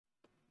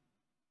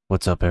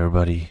What's up,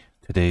 everybody?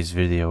 Today's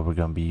video we're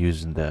gonna be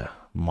using the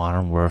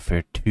Modern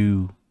Warfare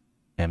 2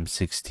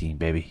 M16,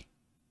 baby.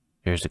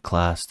 Here's the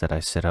class that I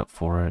set up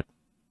for it,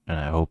 and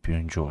I hope you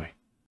enjoy.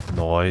 Noise,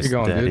 Where you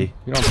going, daddy. dude?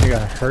 You don't think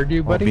I heard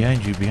you, buddy? Oh,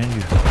 behind you, behind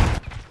you.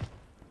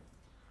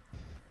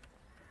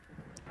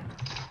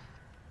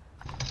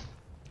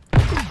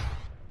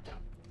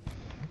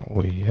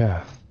 Oh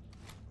yeah.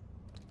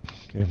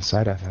 Get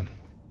inside of him.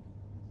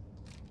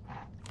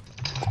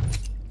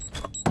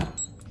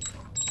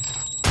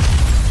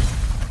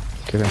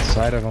 Get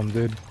inside of him,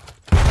 dude.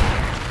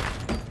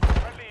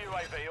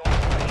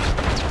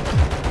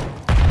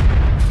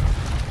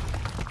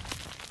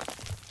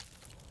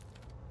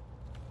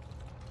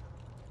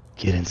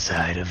 Get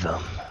inside of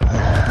them.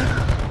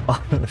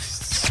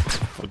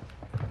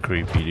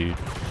 Creepy, dude.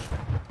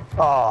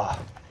 Oh,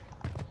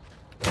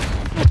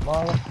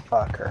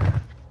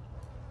 motherfucker.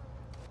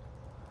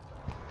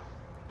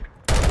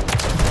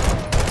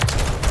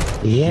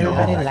 Yeah,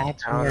 everybody Yeah.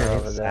 likes when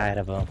you're inside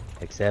of them,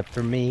 except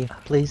for me.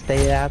 Please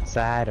stay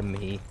outside of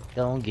me.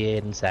 Don't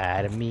get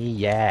inside of me,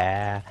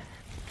 yeah.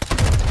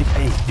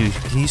 Hey, dude,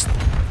 he's...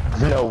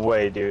 No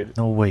way, dude.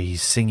 No way,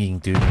 he's singing,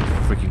 dude. He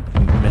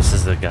freaking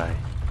misses the guy.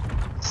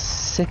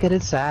 Sick it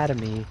inside of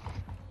me,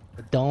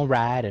 but don't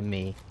ride at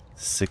me.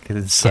 Sick it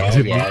inside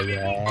of me.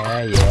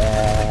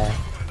 Yeah.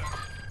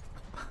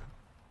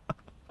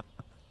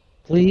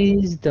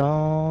 Please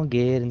don't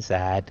get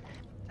inside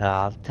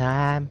all the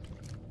time.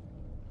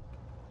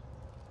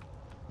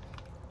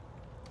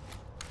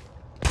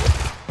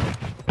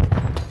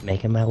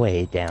 Making my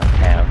way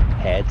downtown,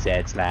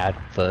 headsets loud,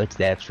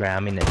 footsteps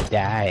rhyming and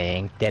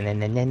dying.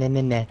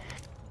 Da-na-na-na-na-na.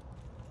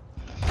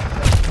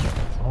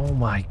 Oh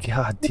my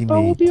god,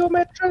 teammate.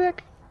 Biometric.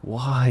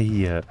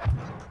 Why?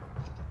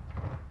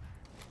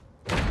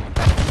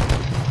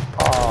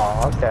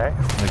 Oh, okay.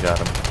 I got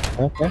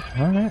him. Okay,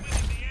 alright.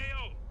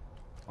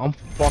 I'm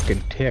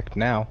fucking ticked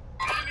now.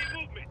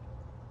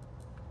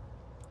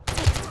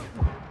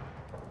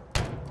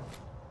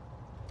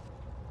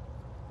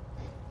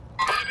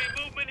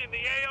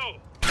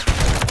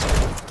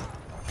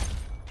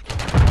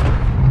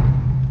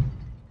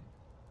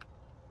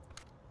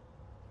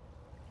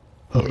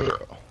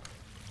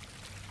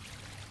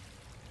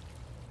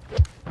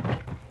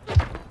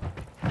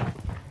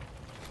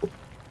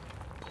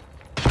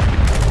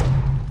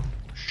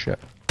 Shit.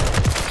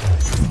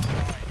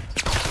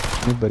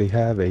 Anybody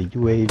have a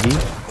UAV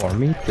for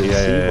me to see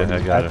Yeah, what I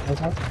these got guys it.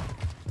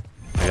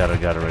 have? I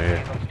got it right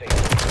here.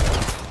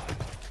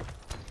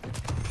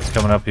 He's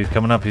coming up, he's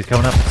coming up, he's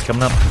coming up, he's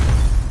coming up.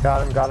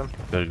 Got him.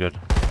 Good.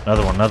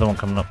 Another one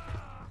coming up.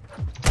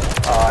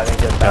 Oh, I didn't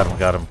get that.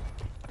 Got him.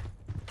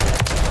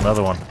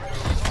 Another one.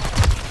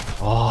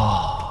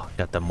 Oh,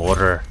 got the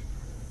mortar.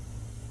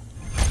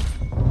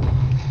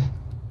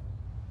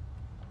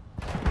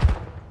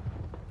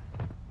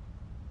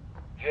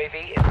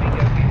 UAV is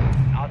bingo.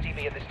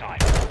 RTV at this time.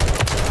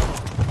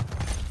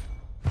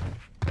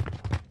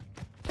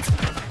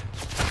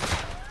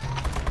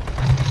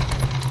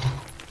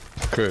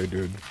 Okay,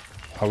 dude.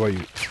 How about you?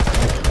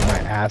 My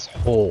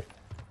asshole.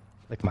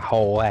 Like my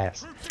whole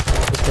ass. Look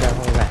at our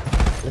whole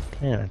ass. Look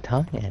at our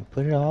tongue and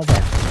put it all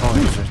down. Oh,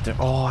 he's right there.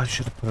 Oh, I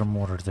should have put a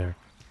mortar there.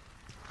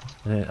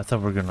 I thought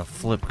we were gonna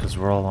flip because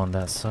we're all on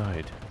that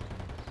side.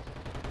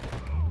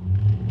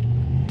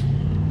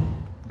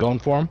 Going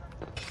for him?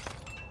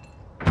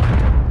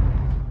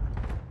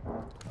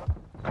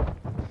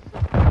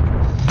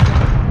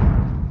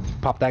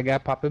 Pop that guy,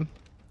 pop him.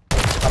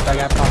 Pop that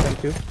guy, pop him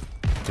too.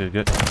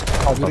 Good.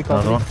 Oh, really? Pop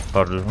another one.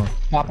 Pop another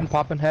one.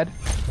 Popping head.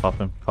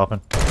 Popping. Got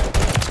Popping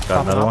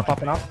another off, one.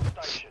 Popping off.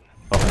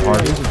 Popping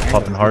hard.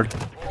 Popping hard.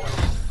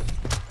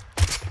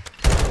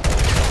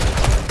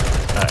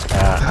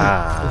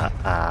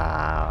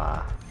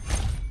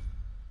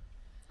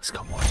 Let's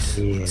go, boys.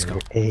 Let's go.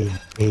 Hey.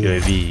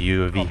 UAV.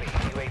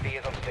 UAV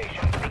is on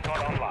station. Recon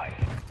online.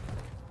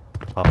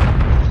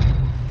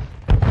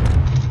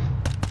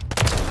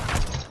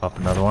 Pop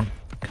another one.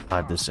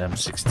 God, this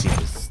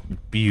M16 is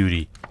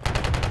beauty.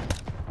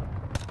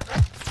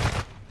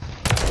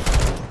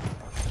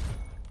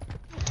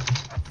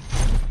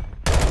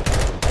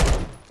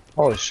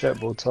 Holy shit,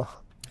 Buta.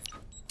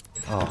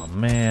 Oh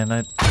man,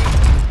 I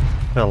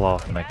fell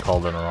off and I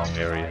called in the wrong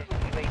area.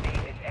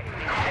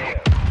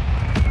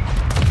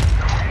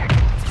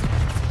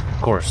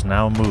 Of course,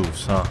 now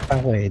moves, huh?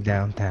 My way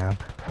downtown.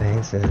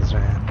 Faces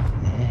round.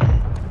 Yeah.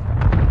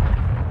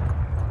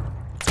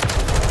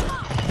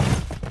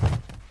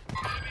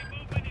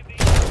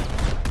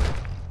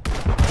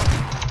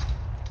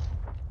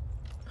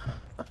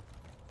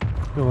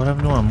 Yo, what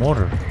happened to my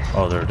mortar?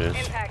 Oh, there it is.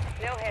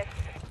 Impact. No hit.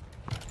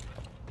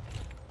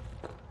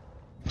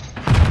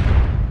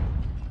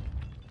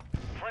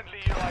 Friendly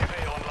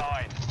UAV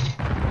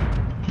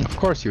online. Of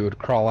course you would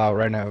crawl out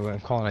right now when I'm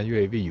calling a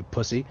UAV, you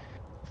pussy.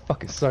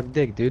 Fucking suck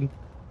dick, dude. You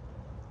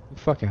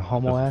fucking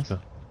homo ass.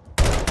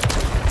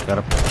 Got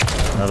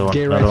him. Another one.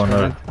 Gay Another one.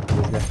 rights,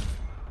 Another. man.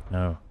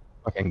 No.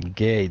 Fucking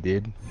gay,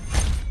 dude.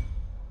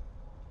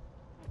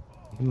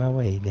 My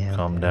way down.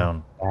 Calm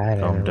down. Right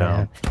Calm around.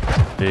 down.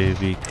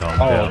 Baby, calm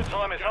Oh. down.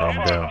 Time is Calm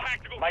down.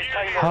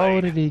 Maintain the How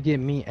lead. did he get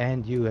me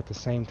and you at the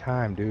same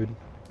time, dude?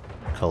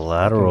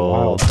 Collateral.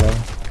 Wild,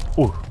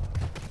 bro. Ooh.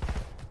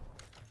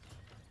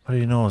 How do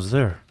you know I was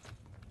there?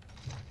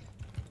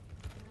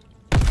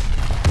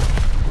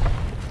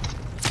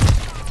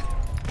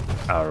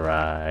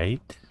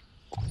 Alright.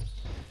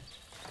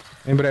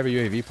 Anybody have a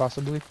UAV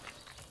possibly?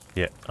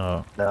 Yeah,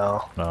 No.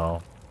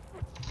 no.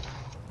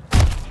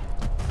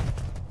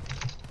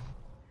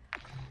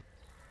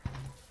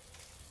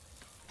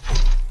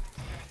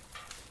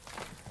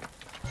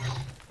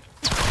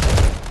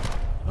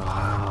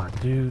 Ah,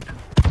 dude.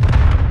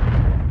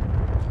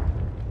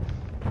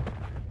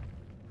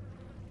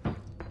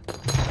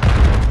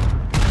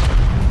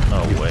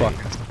 No You way.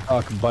 fucking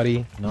suck, buddy.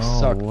 You No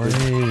suck,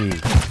 dude. way.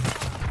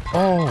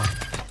 Oh.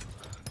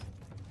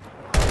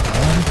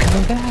 I'm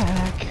coming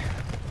back.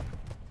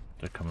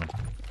 They're coming.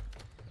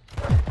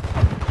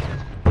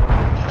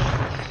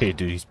 Hey,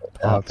 dude, he's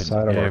popping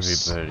Outside of our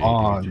everybody.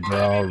 spawn, dude.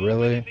 bro.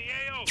 Really?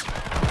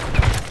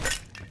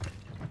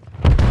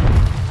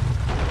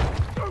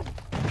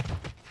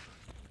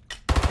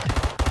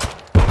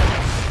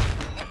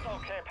 Hostile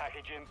care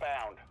package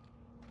inbound.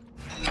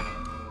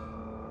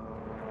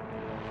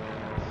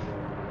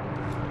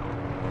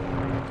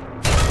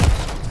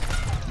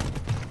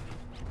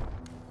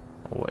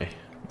 No way.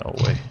 No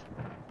way.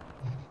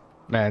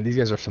 Man, these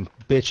guys are some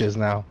bitches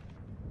now.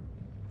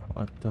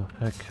 What the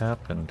heck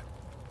happened?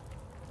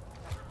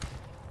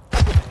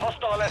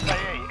 Hostile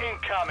SAE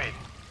incoming.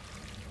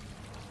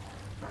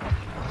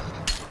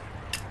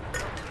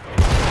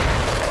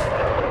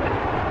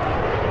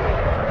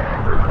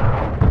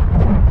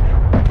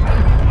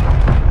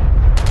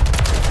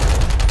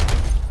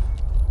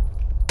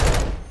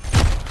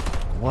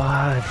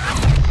 What?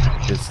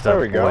 Good stuff, There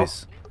we go.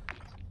 boys.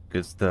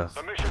 Good stuff.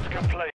 The mission's complete.